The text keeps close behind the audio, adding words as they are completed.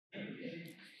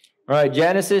All right,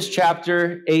 Genesis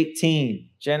chapter 18.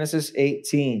 Genesis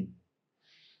 18.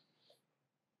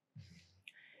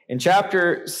 In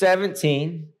chapter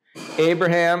 17,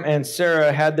 Abraham and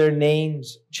Sarah had their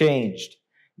names changed.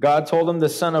 God told them the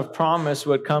son of promise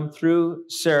would come through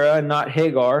Sarah, not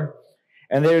Hagar,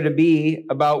 and they were to be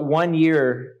about 1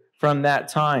 year from that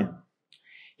time.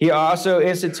 He also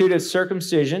instituted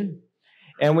circumcision,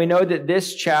 and we know that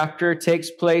this chapter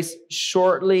takes place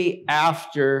shortly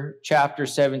after chapter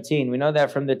 17. We know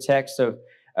that from the text of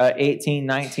 18,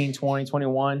 19, 20,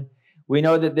 21. We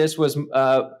know that this was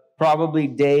probably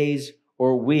days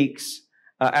or weeks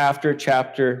after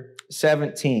chapter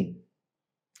 17.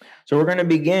 So we're going to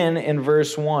begin in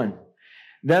verse 1.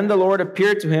 Then the Lord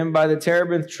appeared to him by the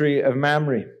terebinth tree of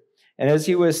Mamre, and as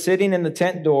he was sitting in the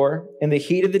tent door in the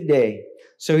heat of the day,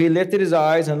 so he lifted his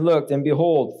eyes and looked, and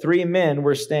behold, 3 men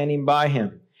were standing by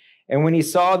him. And when he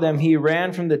saw them, he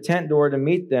ran from the tent door to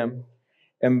meet them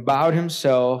and bowed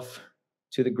himself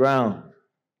to the ground.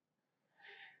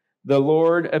 The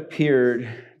Lord appeared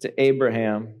to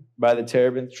Abraham by the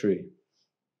terebinth tree.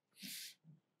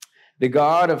 The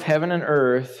God of heaven and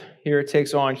earth here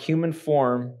takes on human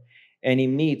form, and he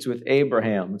meets with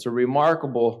Abraham. It's a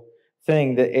remarkable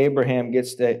thing that Abraham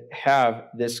gets to have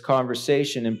this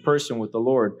conversation in person with the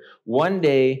Lord. One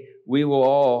day, we will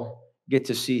all get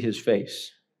to see his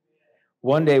face.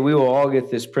 One day, we will all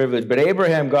get this privilege. But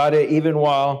Abraham got it even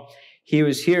while he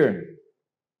was here.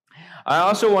 I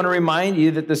also want to remind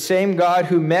you that the same God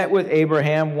who met with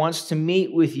Abraham wants to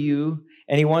meet with you,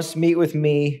 and he wants to meet with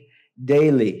me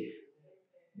daily.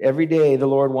 Every day, the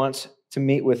Lord wants to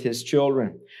meet with his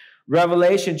children.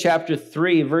 Revelation chapter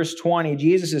 3, verse 20,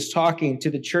 Jesus is talking to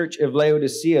the church of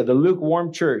Laodicea, the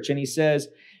lukewarm church, and he says,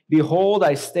 "Behold,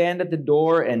 I stand at the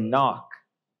door and knock.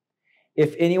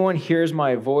 If anyone hears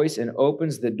my voice and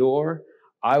opens the door,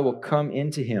 I will come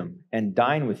into him and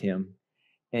dine with him,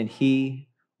 and he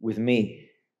with me."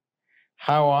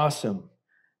 How awesome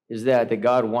is that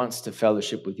God wants to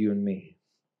fellowship with you and me.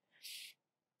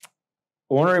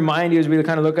 I want to remind you as we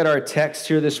kind of look at our text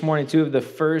here this morning too of the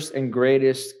first and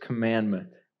greatest commandment.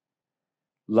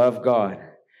 Love God.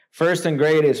 First and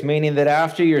greatest, meaning that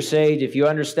after you're saved, if you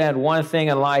understand one thing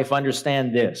in life,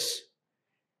 understand this.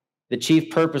 The chief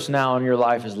purpose now in your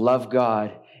life is love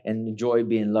God and enjoy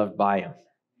being loved by him.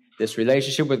 This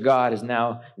relationship with God is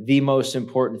now the most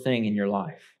important thing in your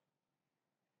life.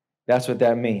 That's what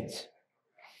that means.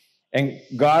 And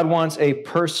God wants a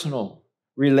personal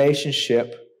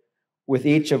relationship with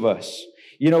each of us.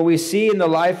 You know, we see in the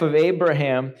life of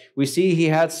Abraham, we see he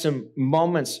had some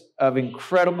moments of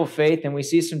incredible faith, and we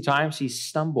see sometimes he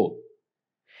stumbled.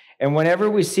 And whenever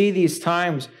we see these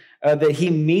times that he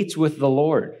meets with the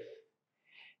Lord,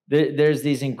 there's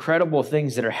these incredible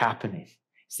things that are happening.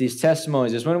 It's these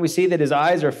testimonies. It's when we see that his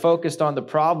eyes are focused on the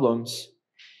problems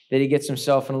that he gets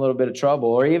himself in a little bit of trouble,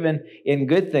 or even in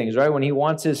good things, right? When he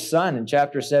wants his son in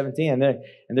chapter 17, and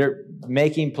they're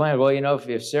making plans. Well, you know,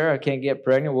 if Sarah can't get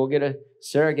pregnant, we'll get a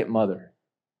surrogate mother.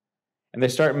 And they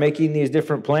start making these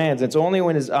different plans. It's only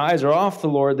when his eyes are off the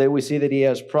Lord that we see that he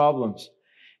has problems.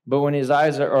 But when his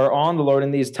eyes are on the Lord,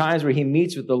 in these times where he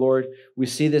meets with the Lord, we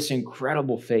see this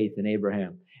incredible faith in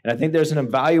Abraham. And I think there's an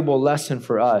invaluable lesson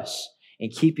for us in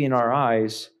keeping our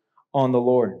eyes on the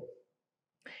Lord.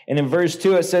 And in verse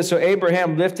 2, it says, "So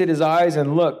Abraham lifted his eyes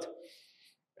and looked,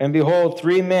 and behold,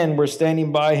 3 men were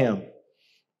standing by him.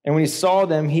 And when he saw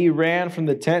them, he ran from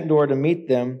the tent door to meet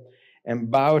them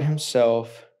and bowed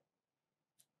himself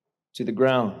to the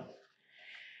ground."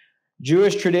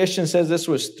 Jewish tradition says this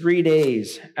was 3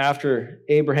 days after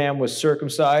Abraham was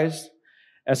circumcised.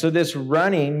 And so this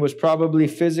running was probably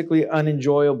physically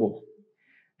unenjoyable.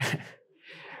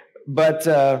 But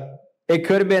it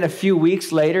could have been a few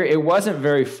weeks later. It wasn't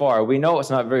very far. We know it's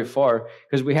not very far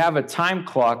because we have a time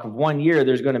clock of 1 year.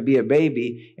 There's going to be a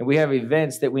baby, and we have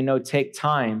events that we know take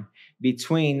time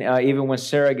between even when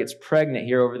Sarah gets pregnant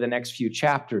here over the next few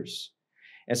chapters.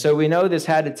 And so we know this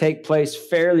had to take place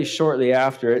fairly shortly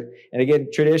after it. And again,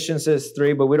 tradition says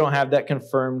 3, but we don't have that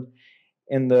confirmed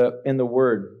in the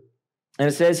word. And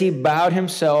it says he bowed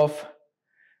himself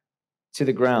to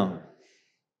the ground.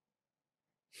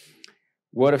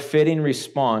 What a fitting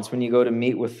response when you go to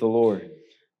meet with the Lord.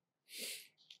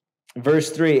 Verse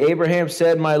 3, Abraham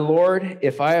said, "My Lord,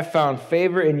 if I have found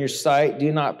favor in your sight,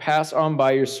 do not pass on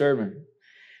by your servant.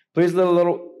 Please let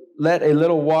a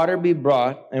little water be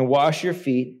brought and wash your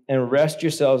feet and rest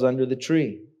yourselves under the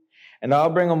tree. And I'll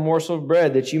bring a morsel of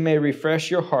bread that you may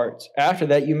refresh your hearts. After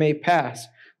that you may pass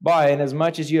by,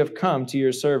 inasmuch as you have come to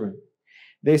your servant."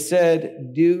 They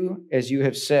said, "Do as you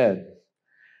have said."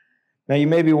 Now, you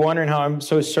may be wondering how I'm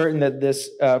so certain that this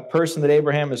person that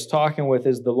Abraham is talking with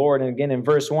is the Lord. And again, in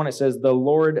verse 1, it says, the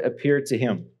Lord appeared to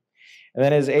him. And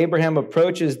then as Abraham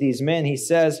approaches these men, he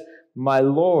says, my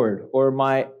Lord, or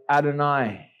my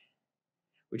Adonai,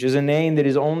 which is a name that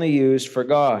is only used for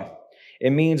God. It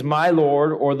means my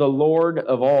Lord, or the Lord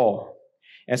of all.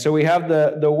 And so we have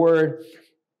the word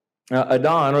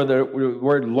Adon, or the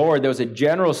word Lord. There was a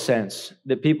general sense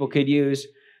that people could use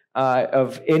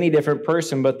of any different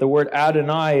person, but the word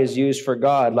Adonai is used for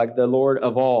God, like the Lord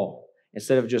of all,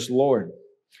 instead of just Lord.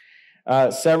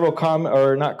 Several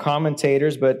not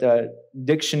commentators, but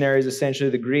dictionaries, essentially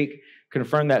the Greek,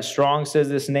 confirm that. Strong says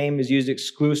this name is used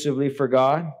exclusively for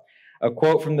God. A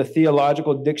quote from the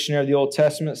Theological Dictionary of the Old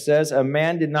Testament says, a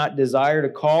man did not desire to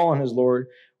call on his Lord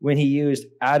when he used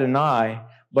Adonai,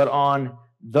 but on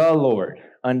the Lord,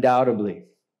 undoubtedly.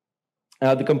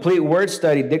 The Complete Word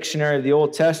Study Dictionary of the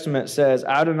Old Testament says,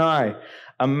 Adonai,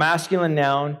 a masculine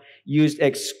noun used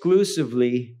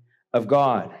exclusively of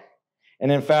God,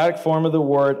 an emphatic form of the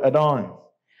word Adon.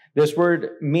 This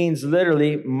word means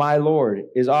literally, my Lord,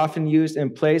 is often used in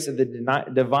place of the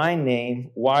divine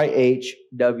name, YHWH.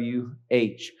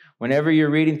 Whenever you're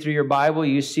reading through your Bible,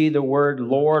 you see the word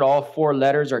Lord, all four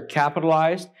letters are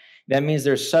capitalized. That means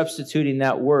they're substituting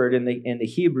that word. In the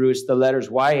Hebrew, it's the letters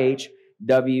YHWH,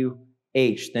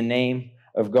 the name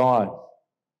of God.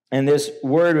 And this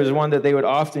word was one that they would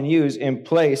often use in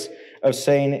place of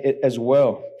saying it as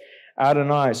well.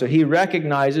 Adonai. So he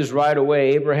recognizes right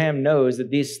away, Abraham knows that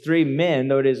these three men,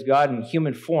 though it is God in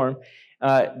human form,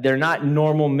 they're not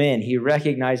normal men. He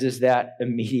recognizes that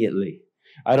immediately.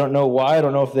 I don't know why. I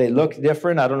don't know if they looked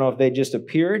different. I don't know if they just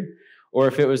appeared or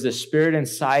if it was the spirit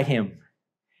inside him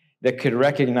that could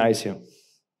recognize him.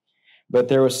 But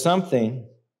there was something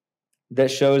that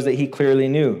shows that he clearly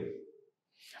knew.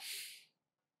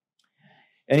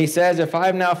 And he says, if I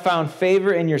have now found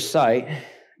favor in your sight,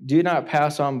 do not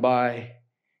pass on by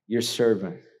your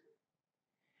servant.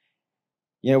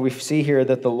 You know, we see here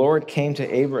that the Lord came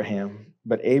to Abraham,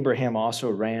 but Abraham also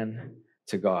ran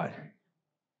to God.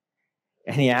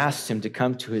 And he asked him to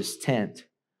come to his tent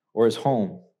or his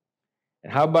home.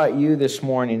 And how about you this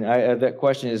morning? That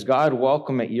question, is God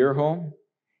welcome at your home?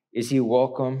 Is he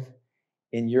welcome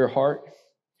in your heart?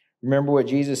 Remember what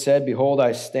Jesus said, behold,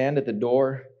 I stand at the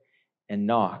door and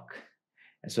knock.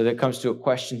 And so that comes to a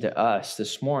question to us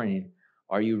this morning.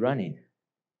 Are you running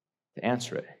to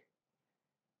answer it?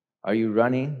 Are you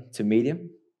running to meet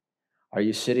him? Are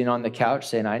you sitting on the couch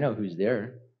saying, I know who's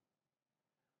there?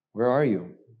 Where are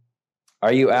you?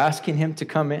 Are you asking him to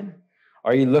come in?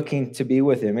 Are you looking to be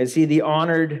with him? Is he the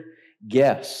honored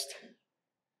guest?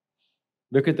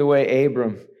 Look at the way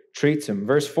Abram treats him.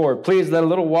 Verse 4, please let a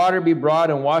little water be brought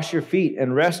and wash your feet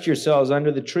and rest yourselves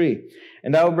under the tree.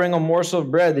 And I will bring a morsel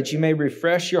of bread that you may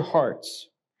refresh your hearts.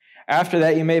 After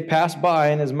that you may pass by,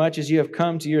 inasmuch as you have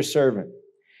come to your servant.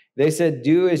 They said,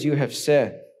 do as you have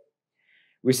said.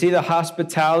 We see the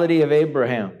hospitality of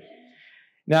Abraham.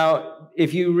 Now,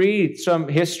 if you read some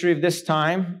history of this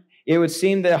time, it would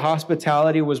seem that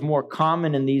hospitality was more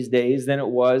common in these days than it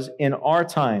was in our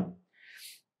time.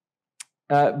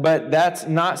 But that's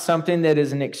not something that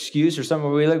is an excuse or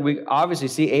something we obviously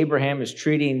see Abraham is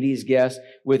treating these guests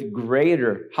with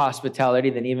greater hospitality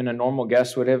than even a normal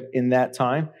guest would have in that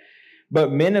time.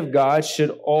 But men of God should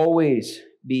always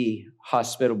be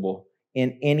hospitable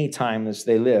in any time as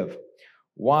they live.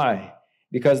 Why?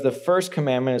 Because the first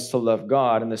commandment is to love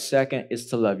God, and the second is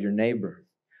to love your neighbor.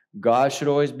 God should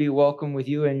always be welcome with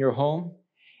you in your home,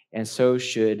 and so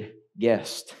should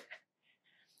guests.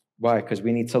 Why? Because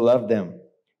we need to love them.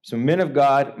 So men of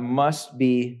God must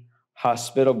be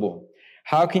hospitable.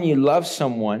 How can you love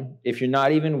someone if you're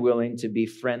not even willing to be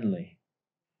friendly?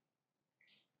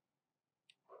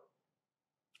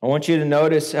 I want you to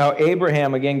notice how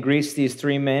Abraham again greets these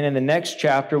three men. In the next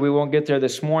chapter, we won't get there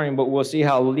this morning, but we'll see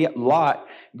how Lot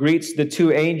greets the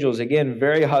two angels. Again,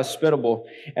 very hospitable.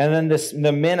 And then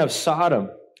the men of Sodom,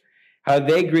 how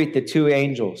they greet the two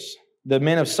angels. The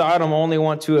men of Sodom only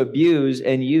want to abuse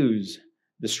and use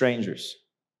the strangers.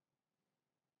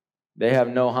 They have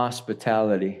no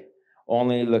hospitality,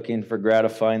 only looking for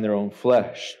gratifying their own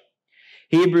flesh.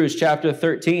 Hebrews chapter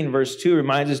 13, verse 2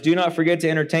 reminds us, do not forget to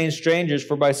entertain strangers,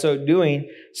 for by so doing,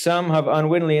 some have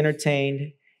unwittingly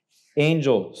entertained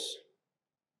angels.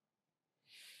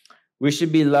 We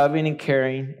should be loving and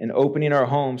caring and opening our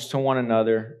homes to one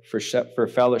another for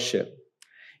fellowship.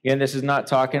 Again, this is not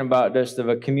talking about just of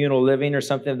a communal living or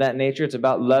something of that nature. It's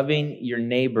about loving your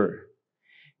neighbor.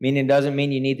 Meaning it doesn't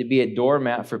mean you need to be a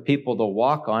doormat for people to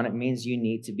walk on. It means you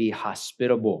need to be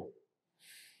hospitable.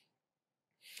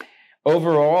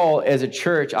 Overall, as a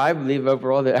church, I believe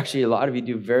overall that actually a lot of you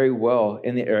do very well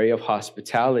in the area of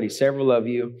hospitality. Several of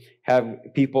you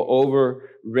have people over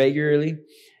regularly,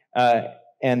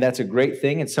 and that's a great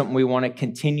thing. It's something we want to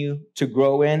continue to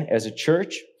grow in as a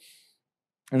church.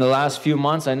 In the last few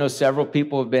months, I know several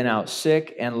people have been out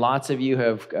sick, and lots of you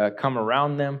have come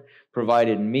around them,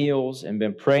 provided meals, and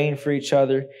been praying for each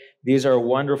other. These are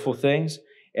wonderful things,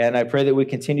 and I pray that we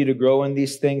continue to grow in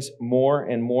these things more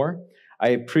and more. I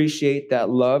appreciate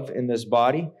that love in this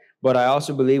body, but I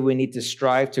also believe we need to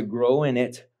strive to grow in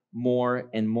it more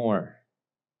and more.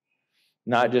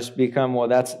 Not just become, well,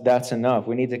 that's enough.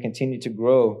 We need to continue to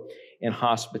grow in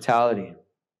hospitality.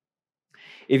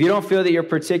 If you don't feel that you're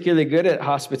particularly good at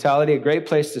hospitality, a great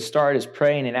place to start is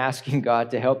praying and asking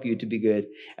God to help you to be good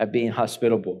at being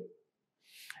hospitable.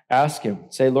 Ask Him.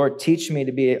 Say, Lord, teach me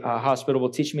to be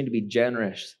hospitable. Teach me to be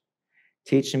generous.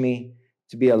 Teach me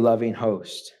to be a loving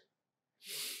host.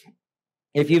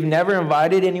 If you've never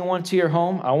invited anyone to your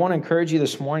home, I want to encourage you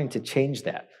this morning to change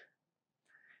that.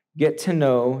 Get to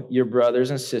know your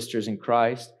brothers and sisters in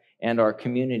Christ and our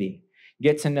community.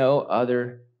 Get to know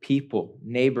other people,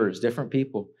 neighbors, different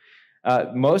people.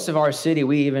 Most of our city,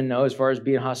 we even know as far as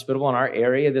being hospitable in our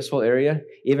area, this whole area,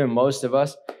 even most of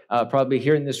us, probably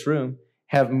here in this room,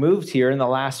 have moved here in the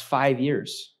last 5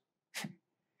 years.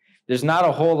 There's not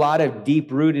a whole lot of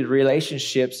deep-rooted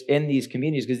relationships in these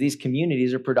communities because these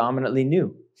communities are predominantly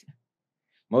new.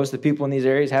 Most of the people in these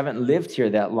areas haven't lived here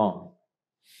that long.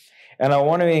 And I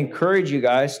want to encourage you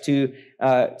guys to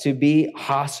be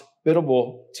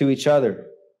hospitable to each other.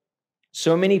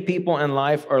 So many people in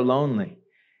life are lonely,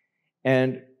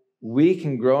 and we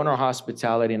can grow in our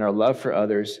hospitality and our love for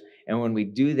others. And when we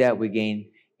do that, we gain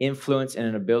influence and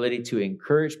an ability to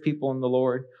encourage people in the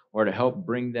Lord or to help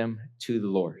bring them to the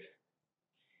Lord.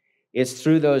 It's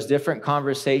through those different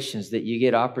conversations that you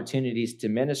get opportunities to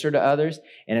minister to others.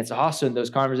 And it's also in those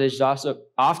conversations also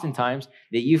oftentimes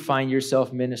that you find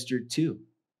yourself ministered to.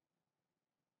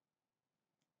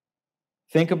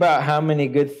 Think about how many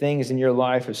good things in your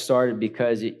life have started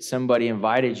because somebody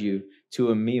invited you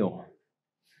to a meal,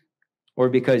 or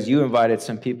because you invited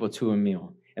some people to a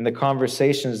meal, and the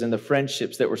conversations and the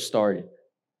friendships that were started.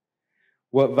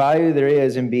 What value there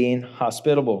is in being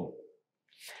hospitable.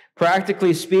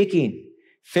 Practically speaking,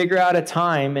 figure out a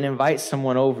time and invite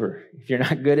someone over. If you're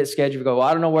not good at schedule, you go, well,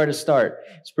 I don't know where to start.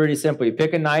 It's pretty simple. You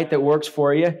pick a night that works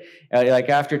for you. Like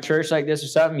after church like this or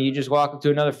something, you just walk up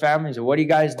to another family and say, what are you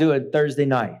guys doing Thursday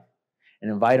night? And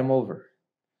invite them over.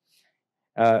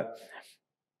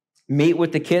 Meet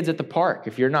with the kids at the park.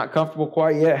 If you're not comfortable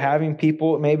quite yet having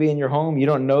people maybe in your home, you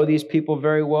don't know these people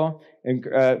very well,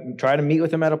 and try to meet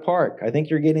with them at a park. I think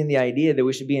you're getting the idea that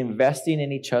we should be investing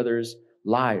in each other's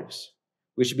lives.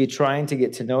 We should be trying to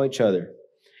get to know each other.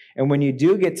 And when you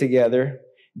do get together,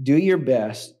 do your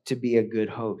best to be a good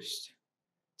host,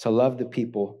 to love the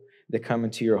people that come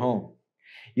into your home.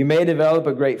 You may develop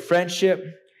a great friendship,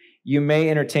 you may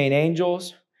entertain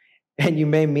angels, and you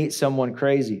may meet someone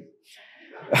crazy.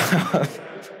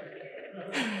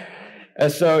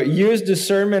 And so use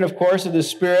discernment, of course, of the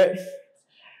Spirit.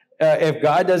 If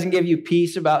God doesn't give you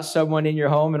peace about someone in your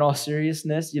home, in all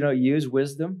seriousness, use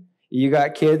wisdom. You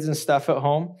got kids and stuff at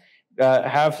home.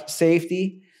 Have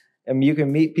safety. And you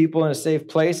can meet people in a safe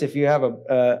place if you have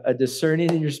a discerning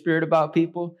in your spirit about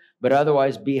people. But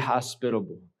otherwise, be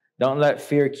hospitable. Don't let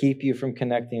fear keep you from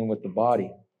connecting with the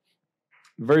body.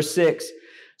 Verse 6.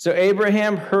 So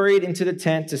Abraham hurried into the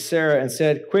tent to Sarah and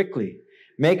said, quickly,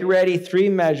 make ready 3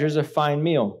 measures of fine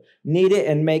meal. Knead it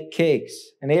and make cakes.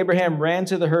 And Abraham ran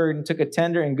to the herd and took a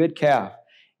tender and good calf,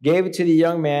 gave it to the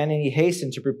young man, and he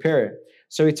hastened to prepare it.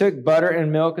 So he took butter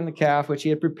and milk and the calf which he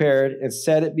had prepared and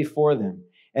set it before them.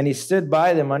 And he stood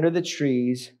by them under the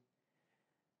trees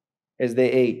as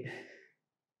they ate.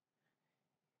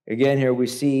 Again, here we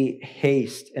see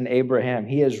haste in Abraham.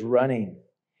 He is running.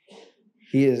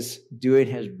 He is doing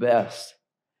his best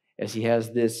as he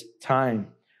has this time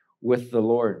with the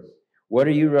Lord. What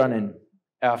are you running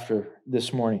after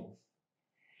this morning?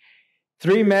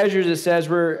 3 measures, it says,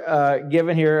 we're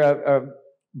given here of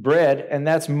bread, and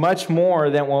that's much more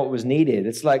than what was needed.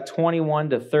 It's like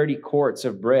 21 to 30 quarts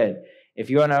of bread. If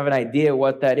you want to have an idea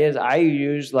what that is, I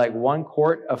use like 1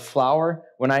 quart of flour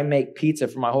when I make pizza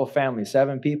for my whole family,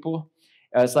 7 people.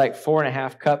 It's like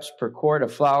 4.5 cups per quart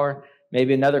of flour,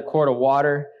 maybe another quart of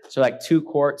water, so like 2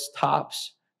 quarts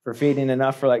tops for feeding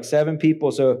enough for like 7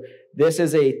 people. So this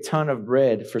is a ton of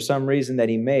bread for some reason that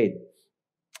he made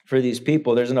for these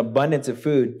people. There's an abundance of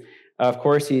food. Of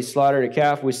course, he slaughtered a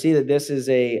calf. We see that this is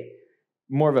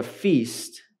more of a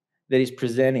feast that he's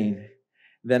presenting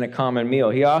than a common meal.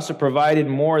 He also provided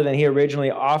more than he originally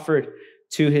offered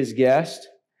to his guest,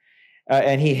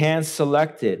 and he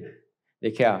hand-selected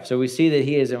the calf. So we see that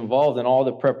he is involved in all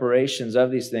the preparations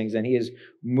of these things, and he is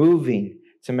moving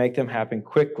to make them happen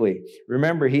quickly.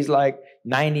 Remember, he's like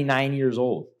 99 years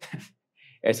old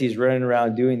as he's running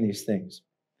around doing these things.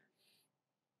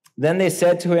 Then they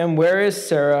said to him, "Where is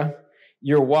Sarah,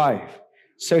 your wife?"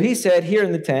 So he said, "Here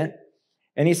in the tent."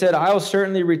 And he said, "I will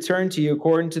certainly return to you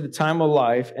according to the time of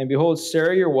life, and behold,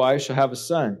 Sarah, your wife, shall have a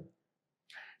son."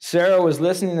 Sarah was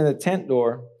listening in the tent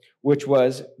door, which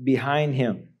was behind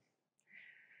him.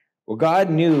 Well, God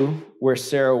knew where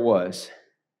Sarah was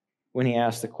when he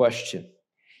asked the question.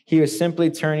 He was simply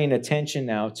turning attention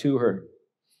now to her.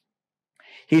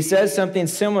 He says something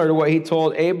similar to what he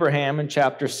told Abraham in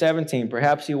chapter 17.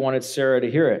 Perhaps he wanted Sarah to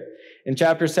hear it. In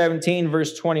chapter 17,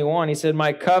 verse 21, he said,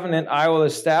 "My covenant I will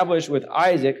establish with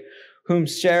Isaac, whom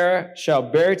Sarah shall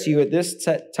bear to you at this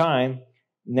time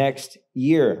next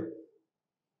year."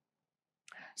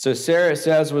 So Sarah, it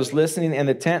says, was listening in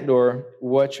the tent door,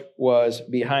 which was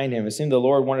behind him. It seemed the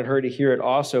Lord wanted her to hear it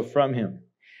also from him.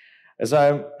 As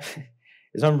I'm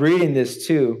reading this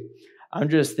too, I'm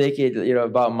just thinking,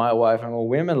 about my wife. I'm going,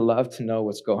 women love to know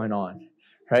what's going on,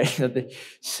 right?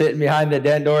 Sitting behind the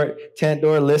tent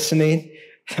door, listening.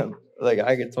 Like,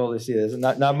 I can totally see this.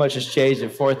 Not much has changed in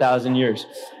 4,000 years.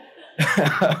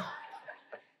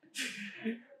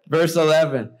 Verse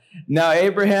 11. Now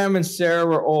Abraham and Sarah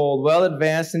were old, well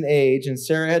advanced in age, and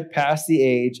Sarah had passed the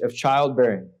age of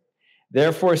childbearing.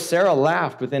 Therefore Sarah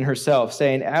laughed within herself,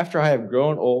 saying, "After I have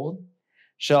grown old,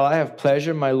 shall I have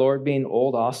pleasure in my Lord being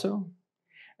old also?"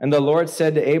 And the Lord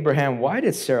said to Abraham, "Why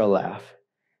did Sarah laugh,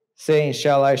 saying,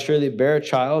 shall I surely bear a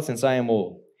child since I am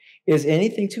old? Is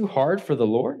anything too hard for the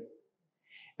Lord?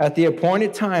 At the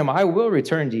appointed time I will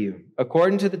return to you,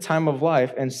 according to the time of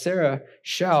life, and Sarah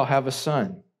shall have a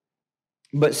son."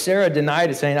 But Sarah denied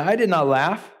it, saying, "I did not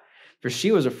laugh," for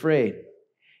she was afraid.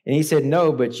 And he said,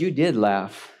 "No, but you did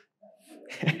laugh."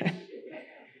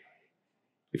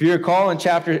 If you recall in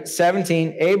chapter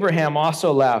 17, Abraham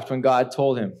also laughed when God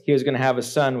told him he was going to have a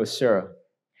son with Sarah.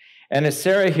 And as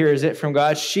Sarah hears it from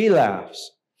God, she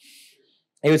laughs.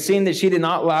 It would seem that she did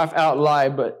not laugh out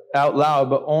loud,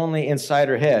 but only inside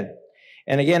her head.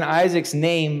 And again, Isaac's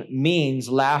name means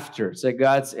laughter. So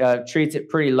God treats it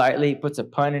pretty lightly. He puts a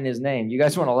pun in his name. You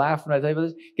guys want to laugh when I tell you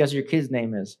this? Guess what your kid's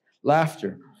name is?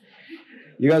 Laughter.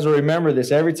 You guys will remember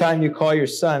this every time you call your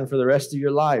son for the rest of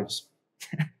your lives.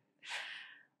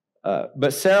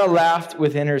 But Sarah laughed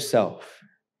within herself.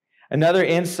 Another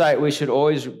insight we should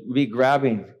always be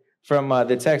grabbing from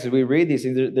the text as we read these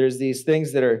things, there's these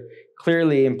things that are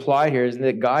clearly implied here, is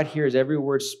that God hears every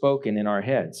word spoken in our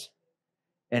heads.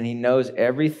 And he knows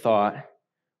every thought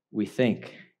we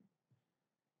think.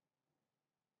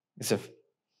 It's a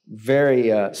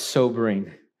very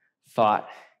sobering thought,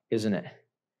 isn't it?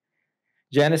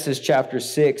 Genesis chapter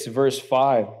 6, verse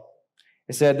 5.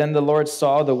 It said, "Then the Lord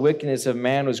saw the wickedness of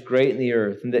man was great in the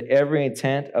earth, and that every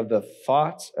intent of the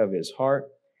thoughts of his heart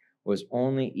was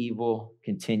only evil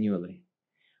continually."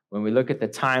 When we look at the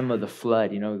time of the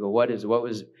flood, we go,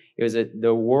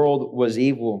 the world was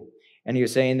evil. And he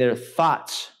was saying their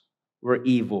thoughts were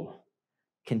evil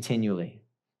continually.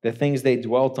 The things they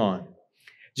dwelt on.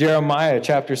 Jeremiah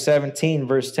chapter 17,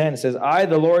 verse 10 says, "I,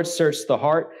 the Lord, search the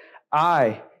heart.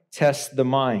 I test the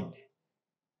mind,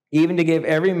 even to give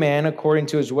every man according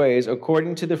to his ways,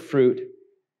 according to the fruit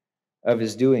of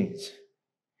his doings."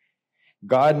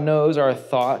 God knows our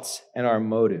thoughts and our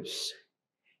motives.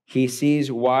 He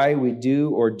sees why we do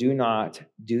or do not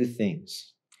do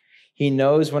things. He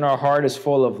knows when our heart is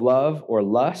full of love or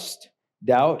lust,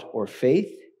 doubt or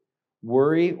faith,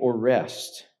 worry or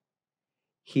rest.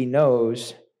 He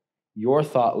knows your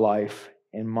thought life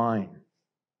and mine.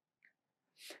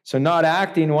 So not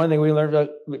acting, one thing we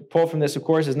pull from this, of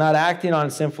course, is not acting on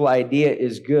a sinful idea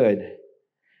is good,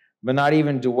 but not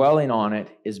even dwelling on it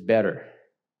is better.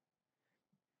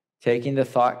 Taking the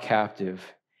thought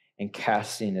captive and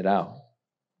casting it out.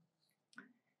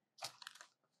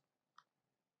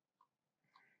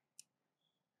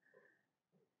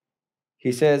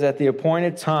 He says, "At the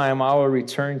appointed time, I will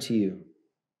return to you."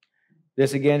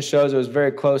 This again shows it was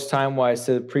very close time-wise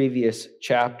to the previous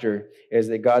chapter, is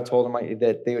that God told him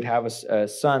that they would have a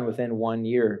son within 1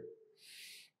 year.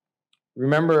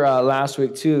 Remember last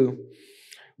week too,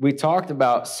 we talked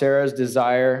about Sarah's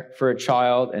desire for a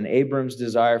child and Abram's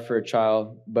desire for a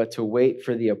child, but to wait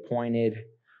for the appointed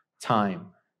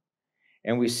time.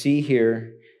 And we see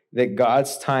here that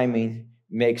God's timing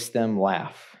makes them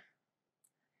laugh.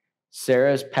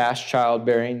 Sarah's past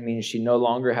childbearing means she no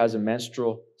longer has a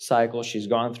menstrual cycle. She's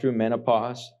gone through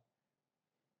menopause.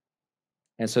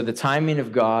 And so the timing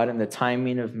of God and the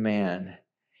timing of man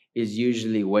is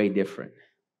usually way different.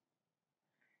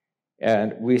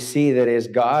 And we see that as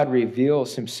God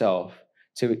reveals himself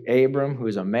to Abram, who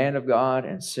is a man of God,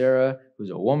 and Sarah,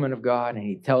 who's a woman of God, and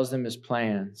he tells them his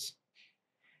plans,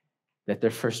 that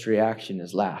their first reaction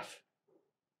is laugh.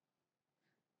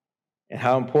 And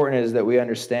how important it is that we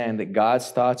understand that God's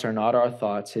thoughts are not our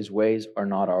thoughts, his ways are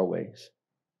not our ways.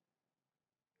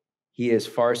 He is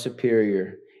far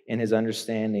superior in his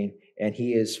understanding, and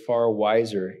he is far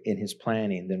wiser in his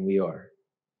planning than we are.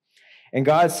 And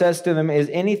God says to them, is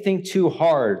anything too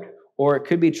hard, or it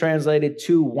could be translated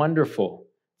too wonderful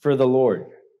for the Lord?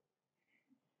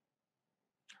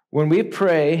 When we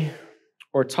pray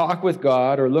or talk with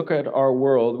God or look at our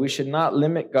world, we should not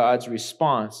limit God's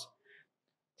response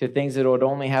to things that would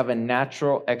only have a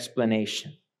natural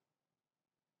explanation.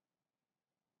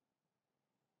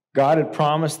 God had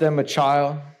promised them a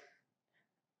child.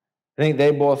 I think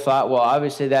they both thought, well,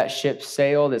 obviously that ship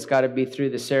sailed. It's got to be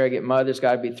through the surrogate mother. It's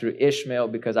got to be through Ishmael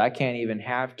because I can't even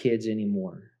have kids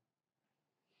anymore.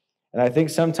 And I think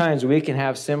sometimes we can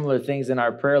have similar things in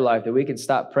our prayer life, that we can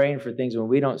stop praying for things when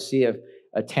we don't see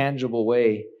a tangible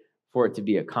way for it to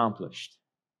be accomplished.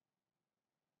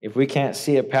 If we can't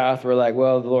see a path, we're like,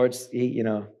 well, the Lord's, he's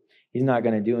not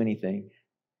going to do anything.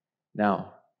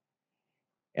 Now,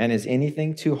 and is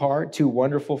anything too hard, too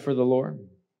wonderful for the Lord?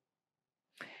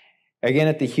 Again,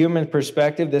 at the human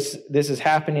perspective, this is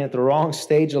happening at the wrong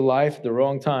stage of life, at the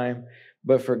wrong time.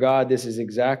 But for God, this is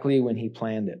exactly when he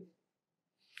planned it.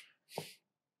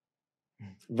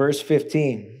 Verse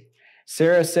 15,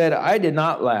 Sarah said, I did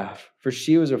not laugh, for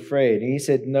she was afraid. And he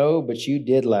said, no, but you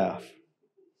did laugh.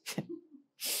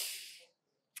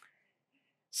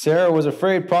 Sarah was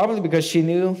afraid probably because she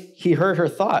knew he heard her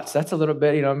thoughts. That's a little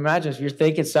bit, imagine if you're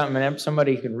thinking something and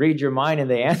somebody can read your mind and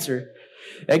they answer.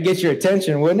 That gets your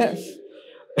attention, wouldn't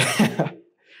it?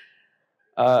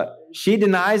 She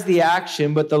denies the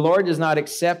action, but the Lord does not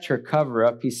accept her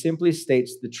cover-up. He simply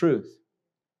states the truth.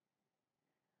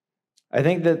 I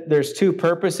think that there's two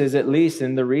purposes, at least,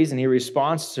 in the reason he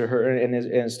responds to her and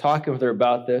is talking with her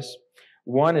about this.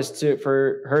 One is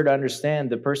for her to understand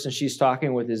the person she's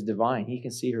talking with is divine. He can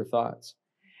see her thoughts.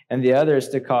 And the other is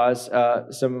to cause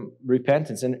some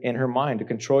repentance in her mind, to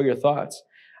control your thoughts.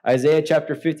 Isaiah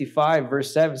chapter 55,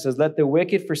 verse 7 says, let the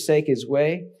wicked forsake his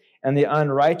way, and the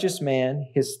unrighteous man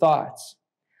his thoughts.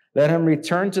 Let him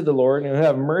return to the Lord, and he'll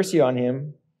have mercy on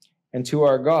him and to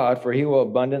our God, for he will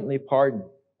abundantly pardon.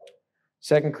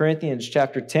 2 Corinthians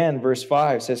chapter 10, verse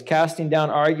 5 says, casting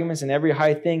down arguments and every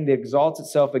high thing that exalts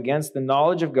itself against the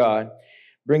knowledge of God,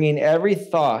 bringing every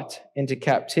thought into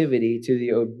captivity to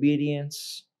the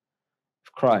obedience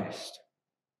of Christ.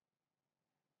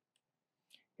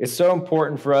 It's so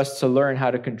important for us to learn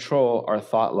how to control our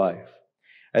thought life.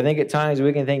 I think at times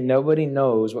we can think nobody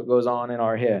knows what goes on in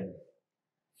our head,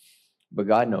 but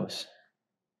God knows.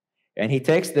 And he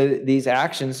takes these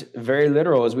actions very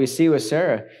literal, as we see with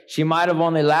Sarah. She might have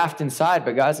only laughed inside,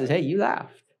 but God says, hey, you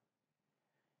laughed.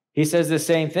 He says the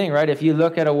same thing, right? If you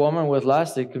look at a woman with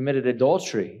lust that committed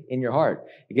adultery in your heart.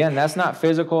 Again, that's not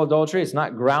physical adultery. It's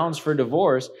not grounds for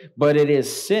divorce, but it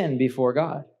is sin before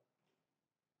God.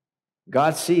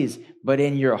 God sees, but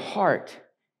in your heart,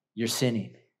 you're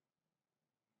sinning.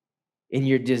 In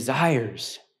your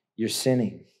desires, you're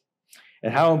sinning.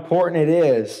 And how important it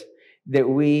is that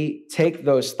we take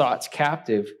those thoughts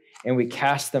captive and we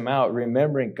cast them out,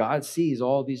 remembering God sees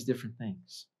all these different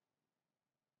things.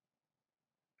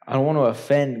 I don't want to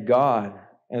offend God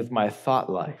with my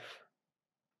thought life.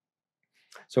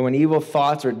 So when evil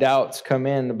thoughts or doubts come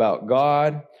in about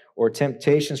God or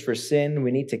temptations for sin,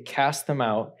 we need to cast them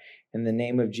out in the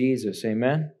name of Jesus.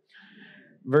 Amen?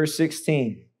 Verse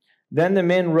 16, then the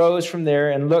men rose from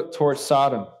there and looked towards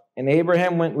Sodom, and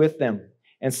Abraham went with them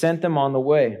and sent them on the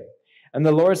way. And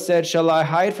the Lord said, shall I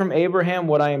hide from Abraham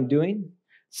what I am doing?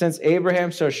 Since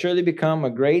Abraham shall surely become a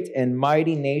great and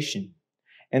mighty nation,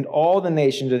 and all the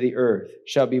nations of the earth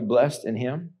shall be blessed in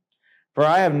him. For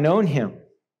I have known him,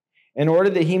 in order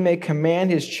that he may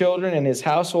command his children and his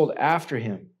household after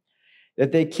him,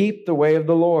 that they keep the way of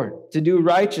the Lord, to do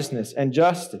righteousness and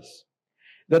justice,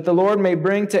 that the Lord may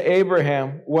bring to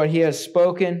Abraham what he has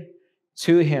spoken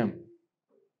to him.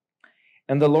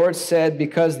 And the Lord said,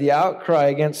 because the outcry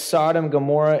against Sodom and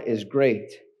Gomorrah is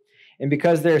great, and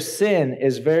because their sin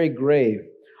is very grave,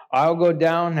 I'll go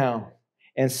down now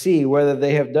and see whether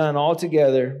they have done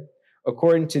altogether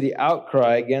according to the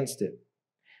outcry against it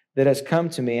that has come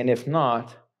to me, and if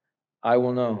not, I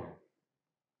will know.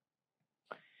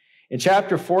 In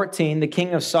chapter 14, the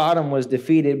king of Sodom was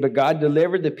defeated, but God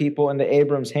delivered the people into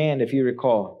Abram's hand, if you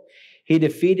recall. He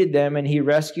defeated them, and he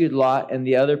rescued Lot and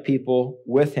the other people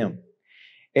with him.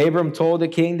 Abram told the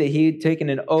king that he had taken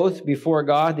an oath before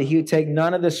God that he would take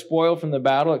none of the spoil from the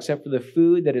battle except for the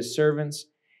food that his servants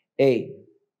ate.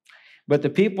 But the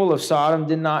people of Sodom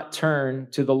did not turn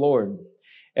to the Lord.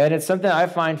 And it's something I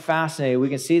find fascinating. We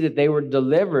can see that they were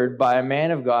delivered by a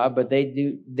man of God, but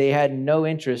they had no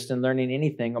interest in learning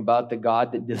anything about the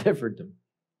God that delivered them.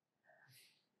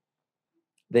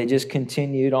 They just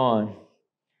continued on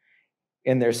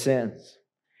in their sins.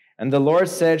 And the Lord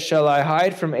said, "Shall I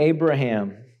hide from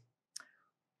Abraham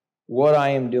what I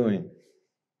am doing?"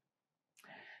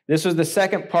 This was the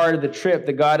second part of the trip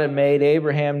that God had made.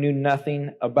 Abraham knew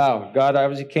nothing about. God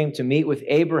obviously came to meet with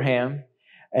Abraham,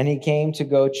 and he came to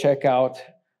go check out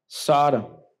Sodom.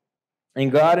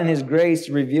 And God in his grace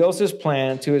reveals his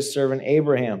plan to his servant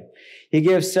Abraham. He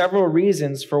gives several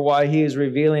reasons for why he is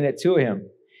revealing it to him.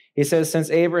 He says, "Since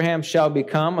Abraham shall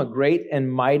become a great and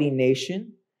mighty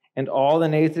nation, and all the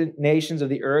nations of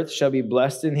the earth shall be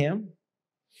blessed in him."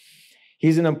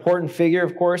 He's an important figure,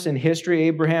 of course, in history.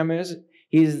 Abraham is.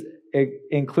 He's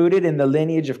included in the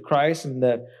lineage of Christ and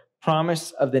the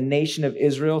promise of the nation of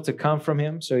Israel to come from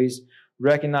him. So he's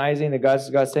recognizing that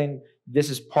God's saying this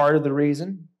is part of the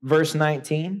reason. Verse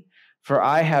 19, "For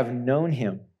I have known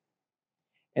him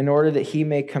in order that he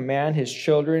may command his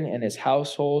children and his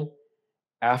household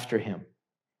after him,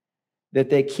 that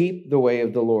they keep the way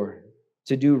of the Lord,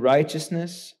 to do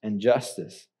righteousness and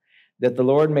justice, that the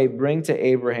Lord may bring to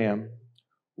Abraham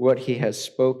what he has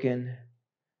spoken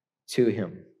to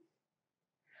him."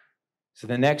 So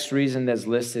the next reason that's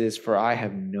listed is, "For I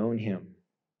have known him."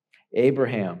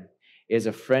 Abraham is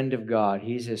a friend of God.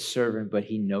 He's his servant, but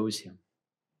he knows him.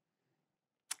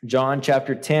 John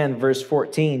chapter 10, verse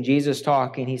 14, Jesus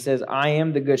talking, he says, "I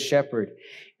am the good shepherd,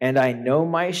 and I know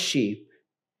my sheep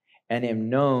and am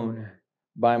known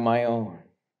by my own."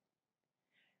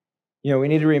 We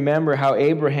need to remember how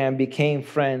Abraham became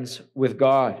friends with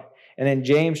God. And in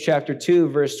James chapter 2,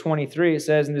 verse 23, it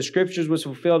says, "And the scriptures was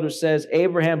fulfilled, which says,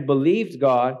 Abraham believed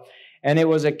God, and it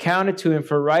was accounted to him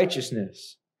for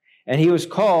righteousness. And he was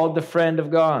called the friend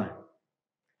of God."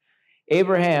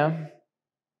 Abraham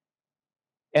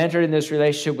entered in this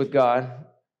relationship with God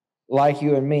like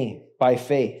you and me, by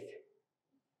faith,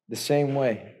 the same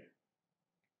way.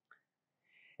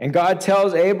 And God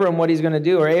tells Abram what he's going to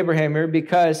do, or Abraham here,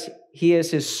 because he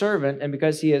is his servant and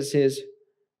because he is his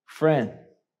friend.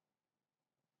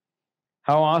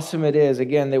 How awesome it is,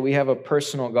 again, that we have a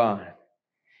personal God.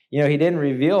 He didn't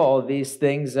reveal all of these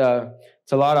things to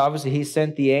Lot. Obviously, he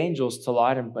sent the angels to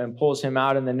Lot and pulls him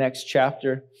out in the next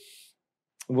chapter.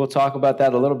 We'll talk about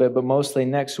that a little bit, but mostly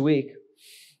next week.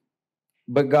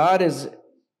 But God is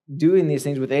doing these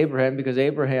things with Abraham because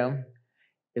Abraham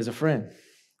is a friend.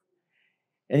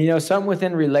 And some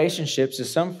within relationships is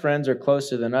some friends are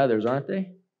closer than others, aren't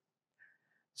they?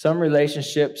 Some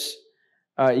relationships,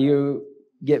 you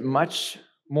get much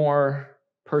more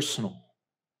personal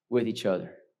with each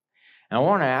other. And I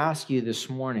want to ask you this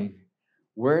morning,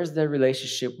 where's the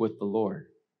relationship with the Lord?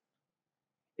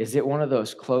 Is it one of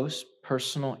those close,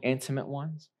 personal, intimate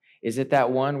ones? Is it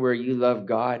that one where you love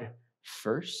God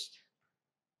first?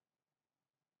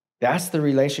 That's the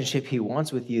relationship he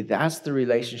wants with you. That's the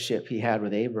relationship he had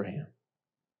with Abraham.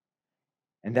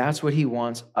 And that's what he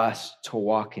wants us to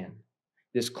walk in,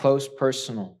 this close,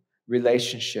 personal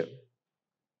relationship.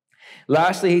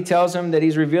 Lastly, he tells him that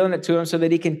he's revealing it to him so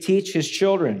that he can teach his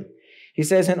children. He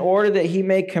says, in order that he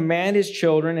may command his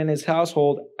children and his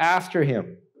household after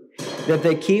him, that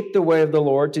they keep the way of the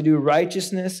Lord to do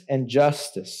righteousness and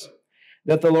justice,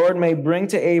 that the Lord may bring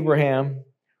to Abraham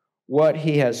what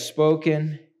he has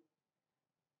spoken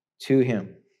to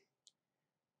him.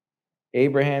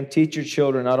 Abraham, teach your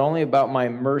children not only about my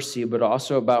mercy, but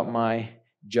also about my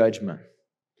judgment.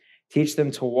 Teach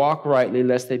them to walk rightly,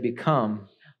 lest they become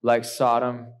like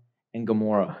Sodom and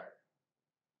Gomorrah.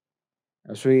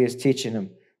 That's what he is teaching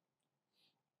them.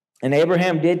 And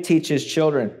Abraham did teach his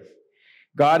children.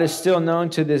 God is still known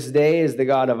to this day as the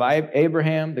God of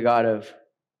Abraham, the God of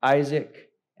Isaac,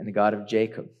 and the God of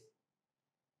Jacob,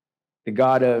 the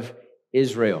God of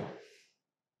Israel.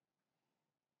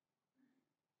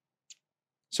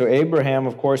 So Abraham,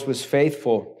 of course, was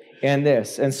faithful in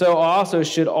this. And so also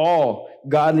should all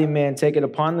godly men take it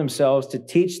upon themselves to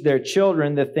teach their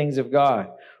children the things of God,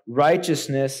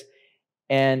 righteousness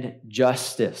and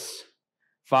justice.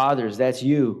 Fathers, that's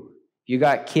you. You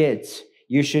got kids.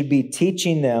 You should be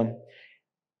teaching them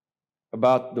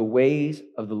about the ways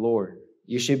of the Lord.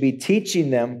 You should be teaching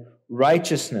them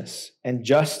righteousness and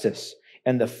justice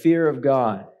and the fear of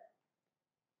God.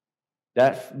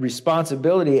 That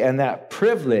responsibility and that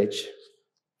privilege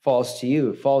falls to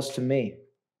you. It falls to me.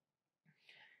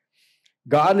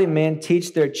 Godly men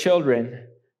teach their children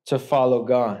to follow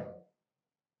God.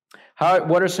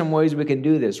 What are some ways we can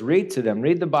do this? Read to them.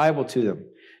 Read the Bible to them.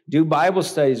 Do Bible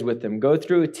studies with them. Go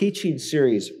through a teaching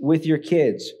series with your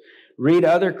kids. Read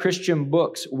other Christian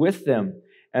books with them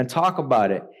and talk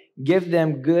about it. Give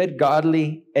them good,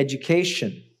 godly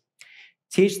education.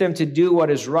 Teach them to do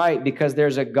what is right because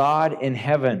there's a God in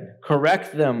heaven.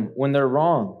 Correct them when they're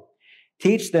wrong.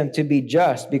 Teach them to be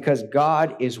just because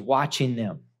God is watching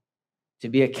them, to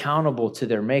be accountable to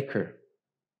their Maker.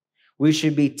 We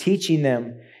should be teaching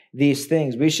them these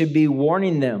things. We should be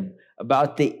warning them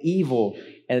about the evil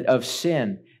of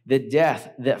sin, the death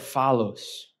that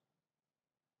follows,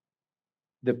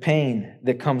 the pain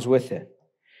that comes with it.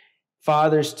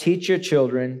 Fathers, teach your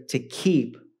children to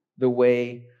keep the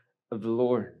way of the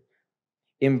Lord.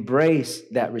 Embrace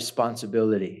that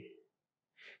responsibility.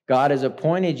 God has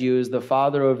appointed you as the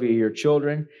father over your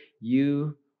children.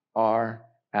 You are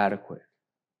adequate.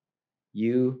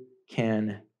 You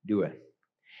can do it.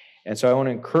 And so I want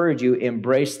to encourage you,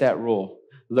 embrace that role.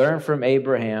 Learn from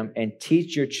Abraham and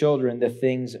teach your children the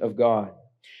things of God.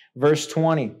 Verse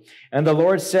 20, and the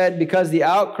Lord said, because the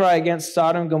outcry against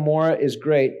Sodom and Gomorrah is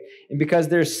great, and because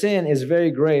their sin is very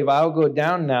grave, I will go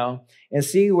down now and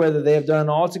see whether they have done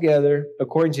altogether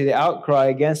according to the outcry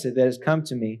against it that has come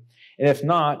to me. And if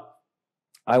not,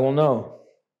 I will know.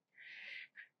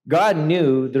 God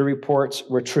knew the reports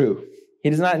were true. He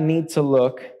does not need to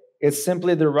look. It's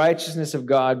simply the righteousness of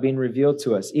God being revealed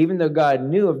to us. Even though God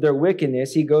knew of their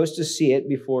wickedness, he goes to see it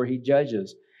before he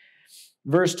judges.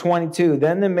 Verse 22,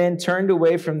 then the men turned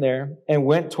away from there and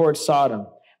went toward Sodom.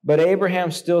 But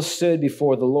Abraham still stood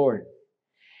before the Lord.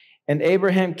 And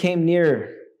Abraham came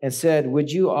near and said, would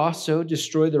you also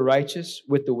destroy the righteous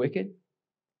with the wicked?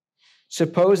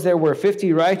 Suppose there were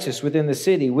 50 righteous within the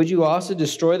city. Would you also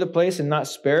destroy the place and not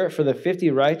spare it for the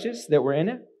 50 righteous that were in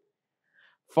it?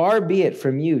 Far be it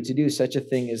from you to do such a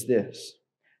thing as this,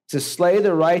 to slay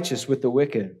the righteous with the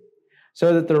wicked,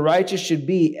 so that the righteous should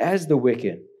be as the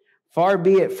wicked. Far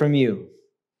be it from you.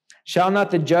 Shall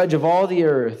not the judge of all the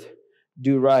earth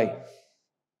do right?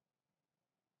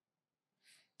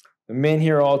 The men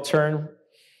here all turn.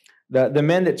 The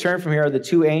men that turn from here are the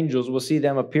two angels. We'll see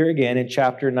them appear again in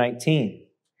chapter 19.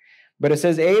 But it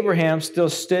says, Abraham still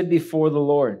stood before the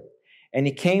Lord, and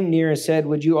he came near and said,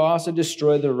 would you also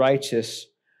destroy the righteous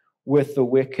with the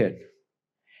wicked?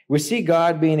 We see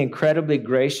God being incredibly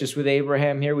gracious with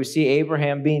Abraham here. We see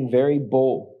Abraham being very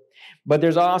bold. But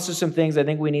there's also some things I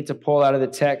think we need to pull out of the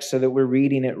text so that we're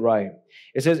reading it right.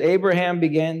 It says Abraham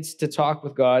begins to talk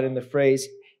with God in the phrase,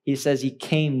 he says he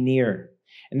came near.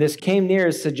 And this came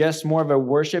near suggests more of a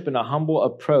worship and a humble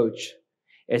approach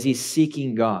as he's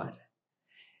seeking God.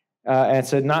 And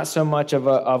so not so much of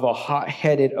a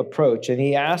hot-headed approach. And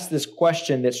he asked this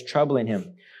question that's troubling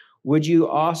him. Would you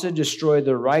also destroy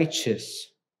the righteous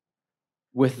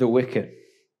with the wicked?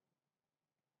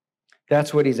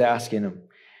 That's what he's asking him.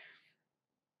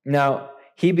 Now,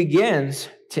 he begins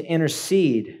to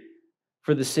intercede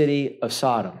for the city of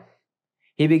Sodom.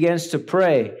 He begins to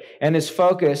pray, and his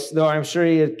focus, though I'm sure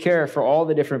he had care for all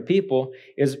the different people,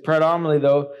 is predominantly,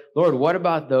 though, Lord, what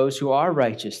about those who are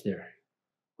righteous there?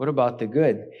 What about the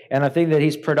good? And I think that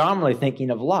he's predominantly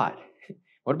thinking of Lot.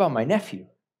 What about my nephew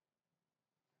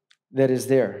that is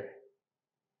there?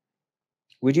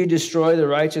 Would you destroy the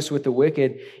righteous with the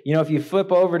wicked? You know, if you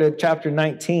flip over to chapter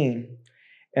 19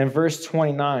 and verse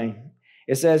 29,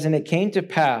 it says, and it came to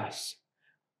pass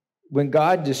when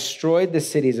God destroyed the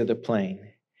cities of the plain,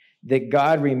 that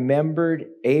God remembered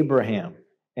Abraham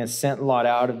and sent Lot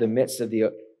out of the midst of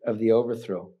the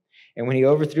overthrow. And when he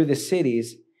overthrew the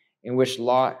cities in which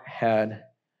Lot had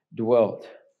dwelt.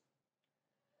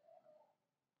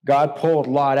 God pulled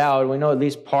Lot out. We know at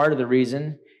least part of the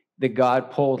reason that God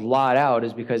pulled Lot out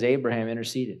is because Abraham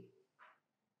interceded.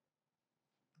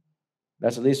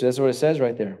 That's what it says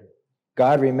right there.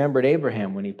 God remembered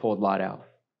Abraham when he pulled Lot out.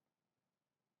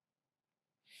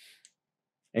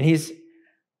 And he's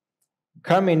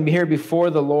coming here before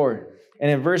the Lord. And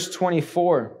in verse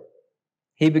 24,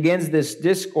 he begins this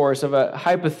discourse of a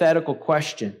hypothetical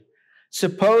question.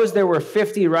 Suppose there were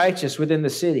 50 righteous within the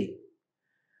city.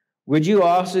 Would you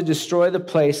also destroy the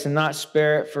place and not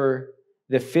spare it for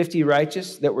the 50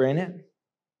 righteous that were in it?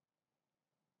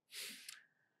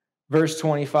 Verse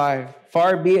 25,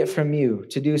 far be it from you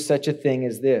to do such a thing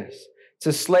as this,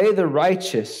 to slay the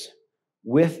righteous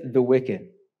with the wicked,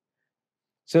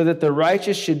 so that the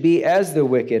righteous should be as the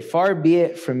wicked. Far be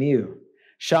it from you.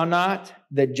 Shall not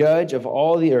the judge of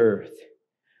all the earth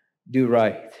do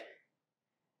right?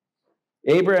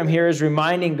 Abraham here is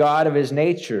reminding God of his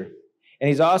nature, and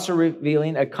he's also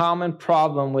revealing a common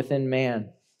problem within man.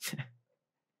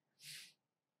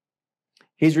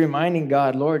 He's reminding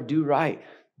God, Lord, do right,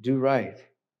 do right.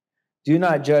 Do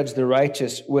not judge the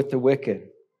righteous with the wicked.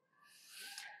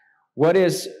 What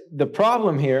is the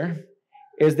problem here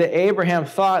is that Abraham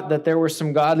thought that there were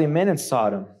some godly men in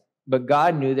Sodom, but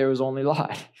God knew there was only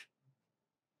Lot.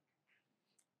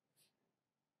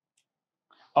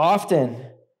 Often,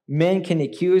 men can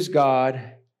accuse God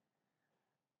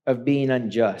of being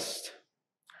unjust.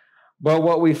 But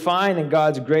what we find in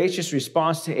God's gracious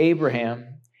response to Abraham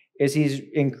is he's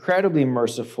incredibly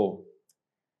merciful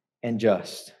and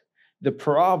just. The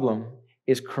problem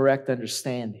is correct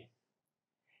understanding.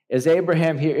 As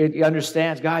Abraham here he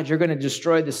understands, God, you're going to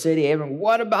destroy the city. Abraham,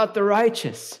 what about the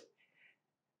righteous?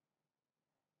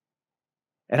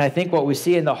 And I think what we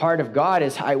see in the heart of God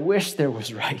is, I wish there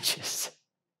was righteous.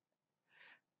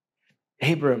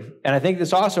 Abraham, and I think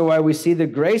that's also why we see the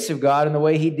grace of God in the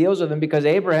way he deals with them, because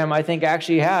Abraham, I think,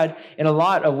 actually had, in a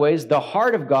lot of ways, the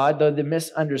heart of God, though the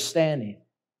misunderstanding.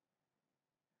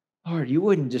 Lord, you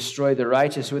wouldn't destroy the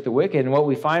righteous with the wicked. And what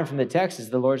we find from the text is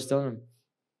the Lord's telling him,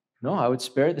 no, I would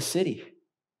spare the city.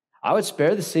 I would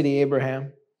spare the city,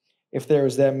 Abraham, if there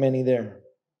was that many there.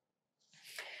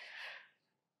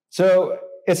 So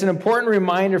it's an important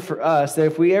reminder for us that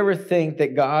if we ever think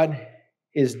that God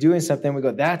is doing something, we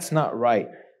go, that's not right.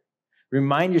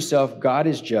 Remind yourself, God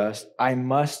is just. I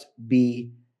must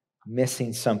be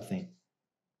missing something.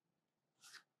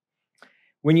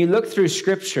 When you look through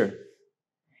Scripture,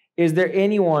 is there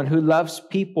anyone who loves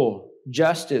people,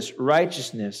 justice,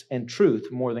 righteousness, and truth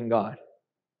more than God?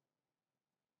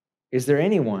 Is there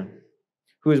anyone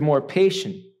who is more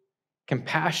patient,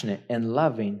 compassionate, and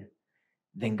loving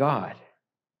than God?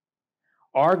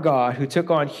 Our God, who took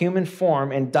on human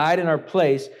form and died in our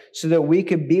place so that we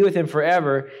could be with him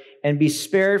forever and be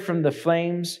spared from the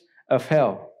flames of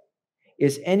hell.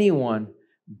 Is anyone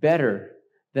better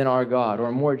than our God,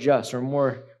 or more just, or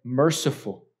more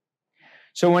merciful?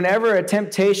 So whenever a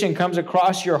temptation comes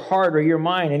across your heart or your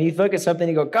mind and you look at something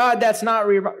and you go, God, that's not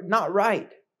right.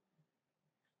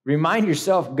 Remind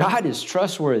yourself, God is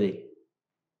trustworthy.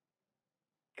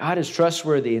 God is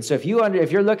trustworthy. And so if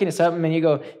you're looking at something and you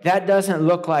go, that doesn't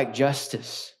look like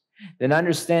justice, then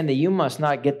understand that you must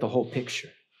not get the whole picture,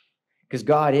 because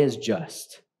God is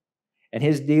just. And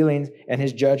his dealings and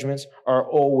his judgments are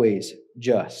always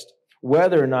just,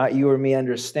 whether or not you or me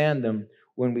understand them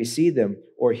when we see them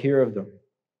or hear of them.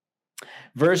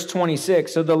 Verse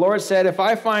 26, so the Lord said, if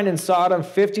I find in Sodom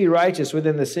 50 righteous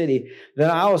within the city, then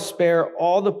I will spare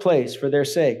all the place for their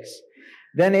sakes.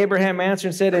 Then Abraham answered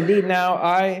and said, indeed, now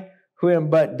I, who am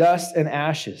but dust and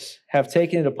ashes, have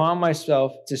taken it upon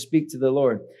myself to speak to the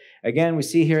Lord. Again, we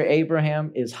see here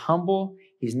Abraham is humble.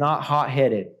 He's not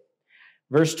hot-headed.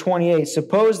 Verse 28,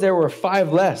 suppose there were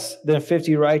 5 less than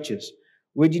 50 righteous.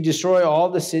 Would you destroy all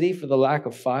the city for the lack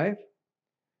of 5?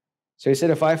 So he said,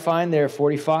 if I find there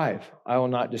 45, I will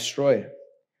not destroy it.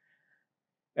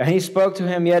 And he spoke to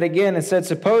him yet again and said,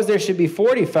 suppose there should be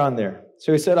 40 found there.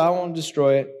 So he said, I won't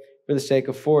destroy it for the sake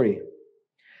of 40.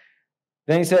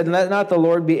 Then he said, let not the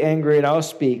Lord be angry, and I will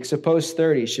speak. Suppose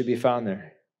 30 should be found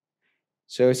there.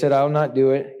 So he said, I will not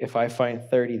do it if I find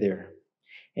 30 there.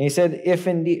 And he said,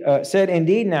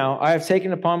 indeed now, I have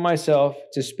taken upon myself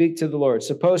to speak to the Lord.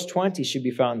 Suppose 20 should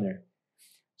be found there.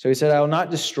 So he said, I will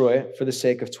not destroy it for the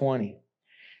sake of 20.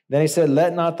 Then he said,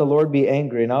 let not the Lord be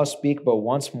angry, and I'll speak but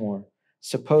once more.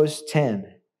 Suppose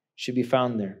 10 should be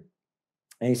found there.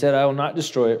 And he said, I will not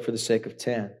destroy it for the sake of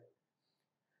 10.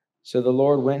 So the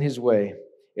Lord went his way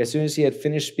as soon as he had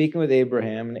finished speaking with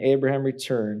Abraham, and Abraham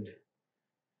returned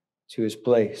to his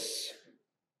place.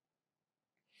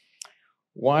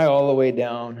 Why all the way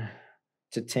down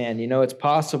to 10? You know, it's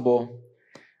possible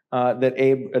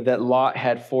that Lot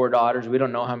had 4 daughters. We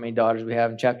don't know how many daughters we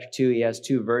have. In chapter 2, he has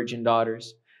 2 virgin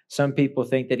daughters. Some people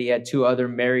think that he had 2 other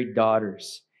married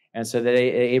daughters. And so that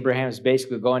Abraham is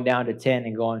basically going down to 10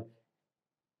 and going,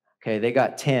 okay, they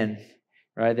got 10,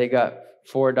 right? They got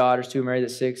 4 daughters, 2 married, the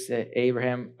 6th,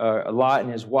 Abraham, Lot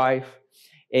and his wife,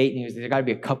 8, and there's got to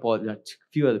be a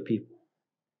few other people.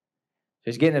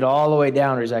 So he's getting it all the way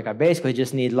down, where he's like, I basically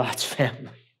just need Lot's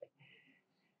family.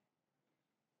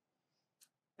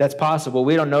 That's possible.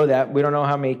 We don't know that. We don't know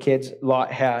how many kids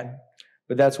Lot had,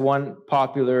 but that's one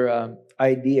popular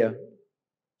idea.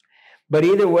 But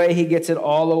either way, he gets it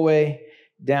all the way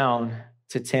down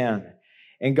to 10.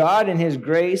 And God, in his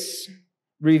grace,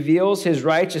 reveals his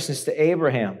righteousness to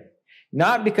Abraham,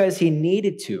 not because he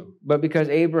needed to, but because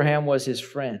Abraham was his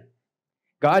friend.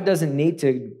 God doesn't need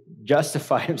to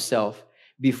justify himself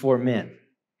before men.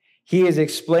 He is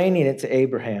explaining it to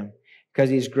Abraham because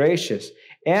he's gracious,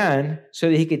 and so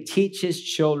that he could teach his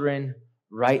children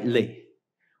rightly.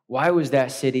 Why was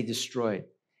that city destroyed?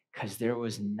 Because there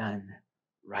was none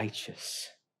righteous.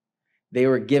 They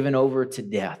were given over to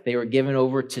death. They were given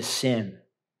over to sin.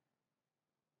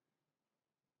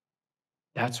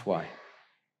 That's why.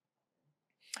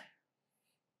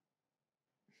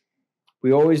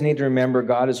 We always need to remember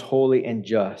God is holy and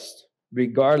just,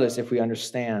 regardless if we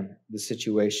understand the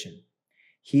situation.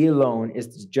 He alone is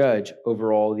the judge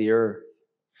over all the earth.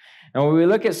 And when we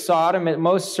look at Sodom, it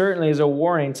most certainly is a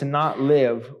warning to not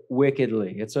live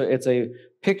wickedly. It's a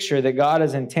picture that God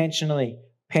is intentionally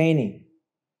painting.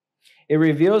 It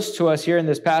reveals to us here in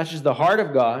this passage the heart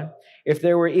of God. If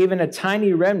there were even a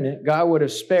tiny remnant, God would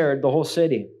have spared the whole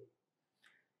city.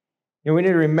 And we need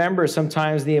to remember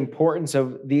sometimes the importance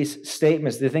of these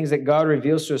statements, the things that God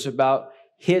reveals to us about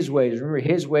His ways. Remember,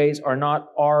 His ways are not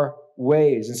our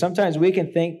ways. And sometimes we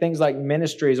can think things like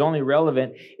ministry is only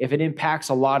relevant if it impacts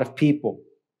a lot of people.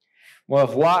 Well,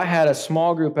 if Lot had a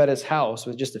small group at his house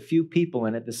with just a few people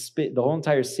in it, the whole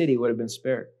entire city would have been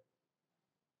spared.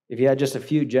 If he had just a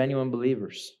few genuine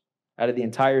believers out of the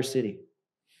entire city.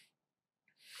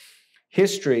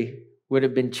 History would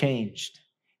have been changed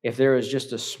if there was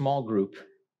just a small group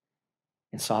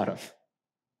in Sodom.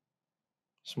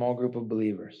 Small group of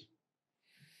believers.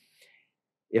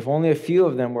 If only a few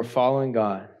of them were following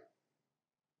God.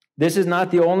 This is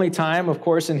not the only time, of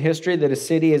course, in history that a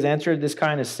city has entered this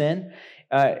kind of sin.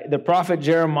 The prophet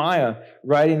Jeremiah,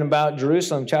 writing about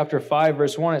Jerusalem, chapter 5,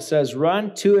 verse 1, it says,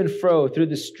 "Run to and fro through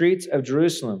the streets of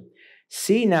Jerusalem.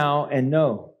 See now and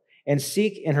know, and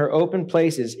seek in her open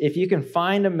places, if you can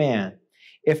find a man,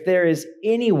 if there is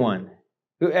anyone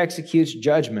who executes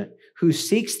judgment, who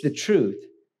seeks the truth,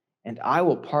 and I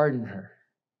will pardon her."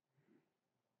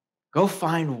 Go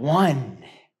find one.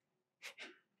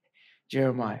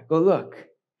 Jeremiah, go look.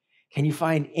 Can you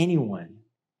find anyone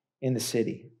in the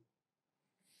city?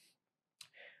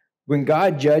 When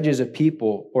God judges a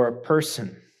people or a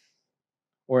person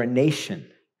or a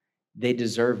nation, they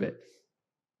deserve it.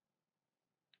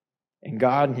 And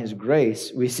God in His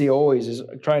grace, we see always, is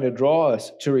trying to draw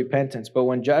us to repentance. But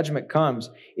when judgment comes,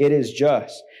 it is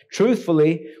just.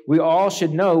 Truthfully, we all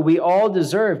should know we all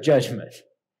deserve judgment.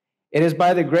 It is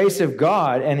by the grace of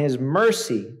God and His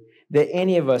mercy that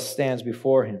any of us stands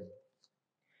before Him.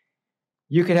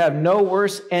 You could have no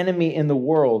worse enemy in the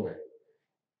world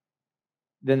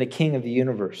than the King of the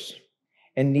universe.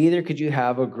 And neither could you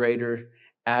have a greater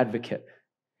advocate.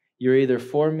 You're either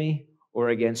for me or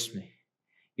against me.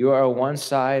 You are on one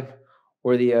side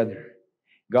or the other.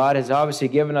 God has obviously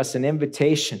given us an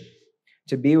invitation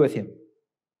to be with Him.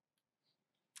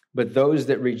 But those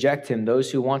that reject Him,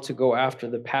 those who want to go after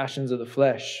the passions of the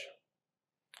flesh,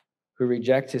 who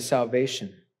reject His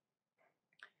salvation,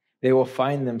 they will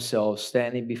find themselves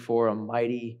standing before a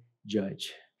mighty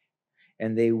judge,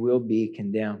 and they will be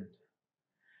condemned.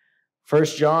 1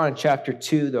 John chapter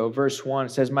 2, though, verse 1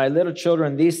 says, "My little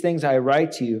children, these things I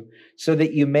write to you so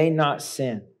that you may not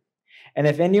sin. And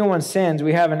if anyone sins,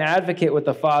 we have an advocate with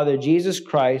the Father, Jesus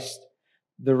Christ,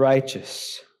 the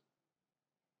righteous."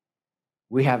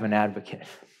 We have an advocate.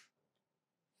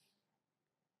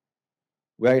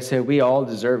 Like I said, we all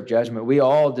deserve judgment. We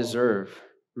all deserve,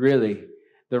 really,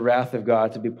 the wrath of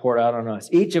God to be poured out on us.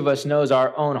 Each of us knows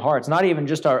our own hearts, not even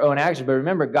just our own actions, but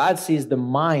remember, God sees the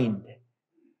mind.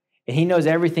 And He knows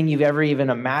everything you've ever even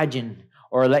imagined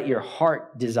or let your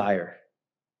heart desire.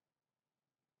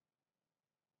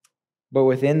 But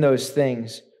within those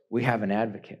things, we have an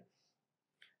advocate.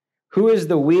 Who is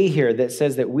the we here that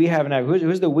says that we have an advocate?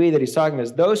 Who's the we that He's talking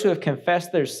about? Those who have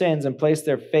confessed their sins and placed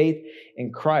their faith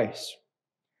in Christ.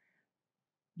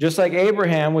 Just like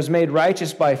Abraham was made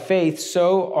righteous by faith,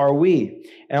 so are we.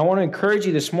 And I want to encourage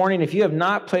you this morning, if you have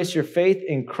not placed your faith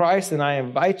in Christ, then I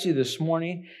invite you this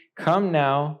morning, come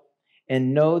now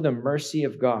and know the mercy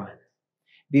of God.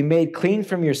 Be made clean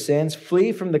from your sins,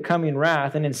 flee from the coming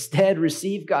wrath, and instead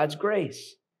receive God's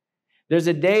grace. There's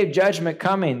a day of judgment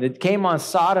coming that came on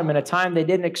Sodom in a time they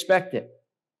didn't expect it.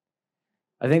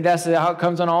 I think that's how it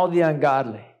comes on all the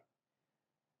ungodly.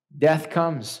 Death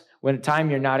comes when a time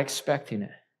you're not expecting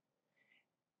it.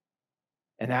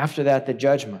 And after that, the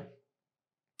judgment.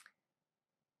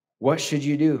 What should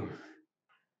you do?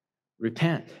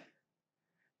 Repent.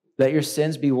 Let your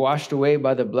sins be washed away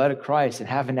by the blood of Christ and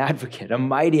have an advocate, a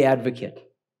mighty advocate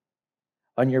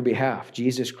on your behalf,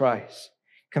 Jesus Christ.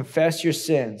 Confess your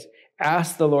sins.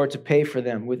 Ask the Lord to pay for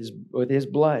them with his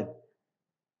blood.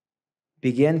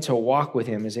 Begin to walk with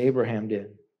Him as Abraham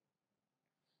did.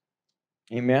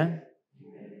 Amen?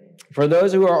 For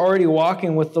those who are already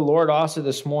walking with the Lord also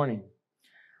this morning,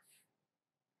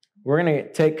 we're going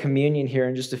to take communion here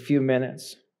in just a few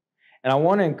minutes. And I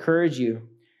want to encourage you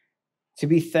to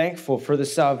be thankful for the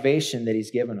salvation that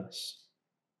He's given us.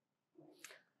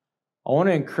 I want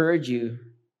to encourage you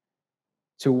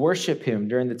to worship him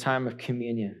during the time of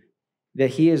communion, that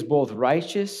he is both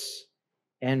righteous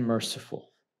and merciful.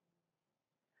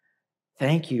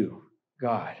 Thank you,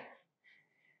 God.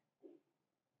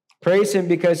 Praise him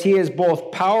because he is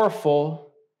both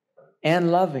powerful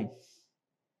and loving.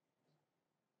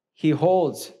 He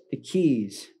holds the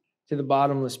keys to the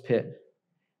bottomless pit,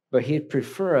 but he'd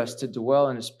prefer us to dwell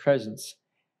in his presence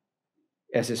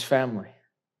as his family.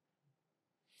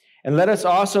 And let us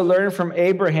also learn from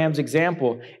Abraham's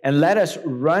example, and let us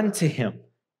run to him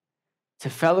to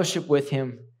fellowship with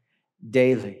him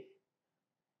daily.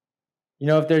 You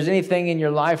know, if there's anything in your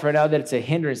life right now that it's a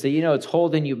hindrance, that you know it's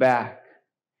holding you back.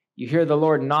 You hear the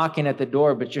Lord knocking at the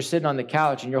door, but you're sitting on the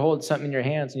couch and you're holding something in your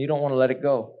hands and you don't want to let it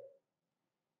go.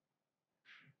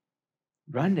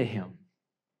 Run to him.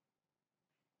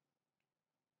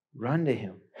 Run to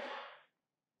him.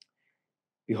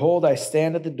 Behold, I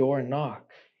stand at the door and knock.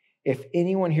 If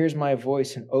anyone hears my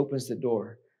voice and opens the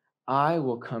door, I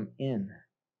will come in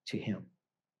to him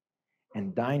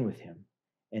and dine with him,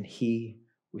 and he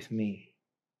with me.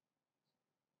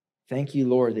 Thank you,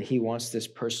 Lord, that he wants this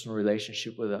personal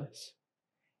relationship with us.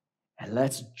 And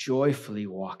let's joyfully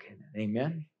walk in it.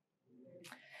 Amen.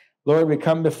 Lord, we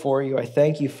come before you. I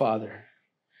thank you, Father,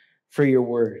 for your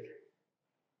word.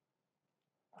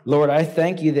 Lord, I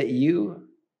thank you that you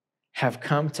have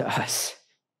come to us.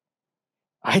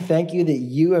 I thank you that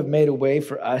you have made a way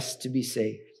for us to be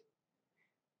saved.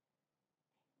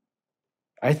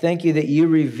 I thank you that you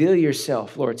reveal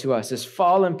yourself, Lord, to us as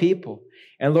fallen people.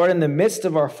 And Lord, in the midst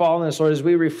of our fallenness, Lord, as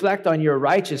we reflect on your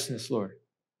righteousness, Lord,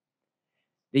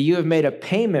 that you have made a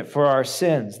payment for our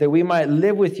sins, that we might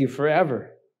live with you forever.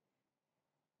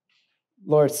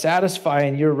 Lord,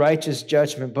 satisfying your righteous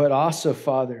judgment, but also,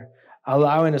 Father,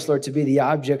 allowing us, Lord, to be the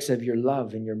objects of your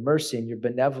love and your mercy and your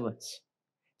benevolence,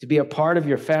 to be a part of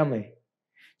your family,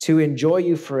 to enjoy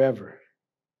you forever.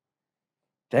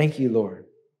 Thank you, Lord.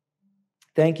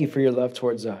 Thank you for your love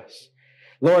towards us.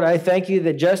 Lord, I thank you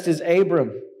that just as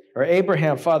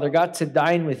Abraham, Father, got to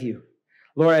dine with you,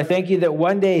 Lord, I thank you that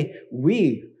one day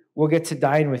we will get to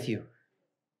dine with you,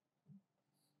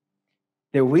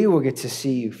 that we will get to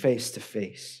see you face to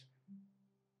face.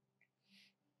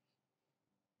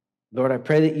 Lord, I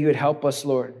pray that you would help us,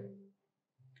 Lord,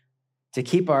 to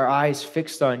keep our eyes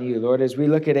fixed on you, Lord, as we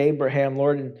look at Abraham,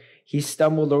 Lord, and he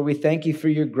stumbled, Lord, we thank you for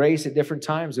your grace at different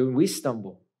times when we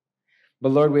stumble.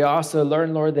 But Lord, we also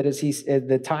learn, Lord, that at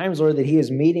the times, Lord, that he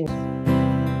is meeting.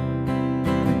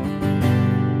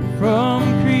 From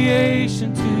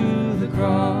creation to the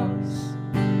cross,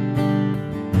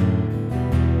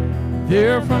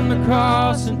 there from the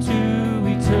cross into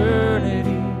eternity.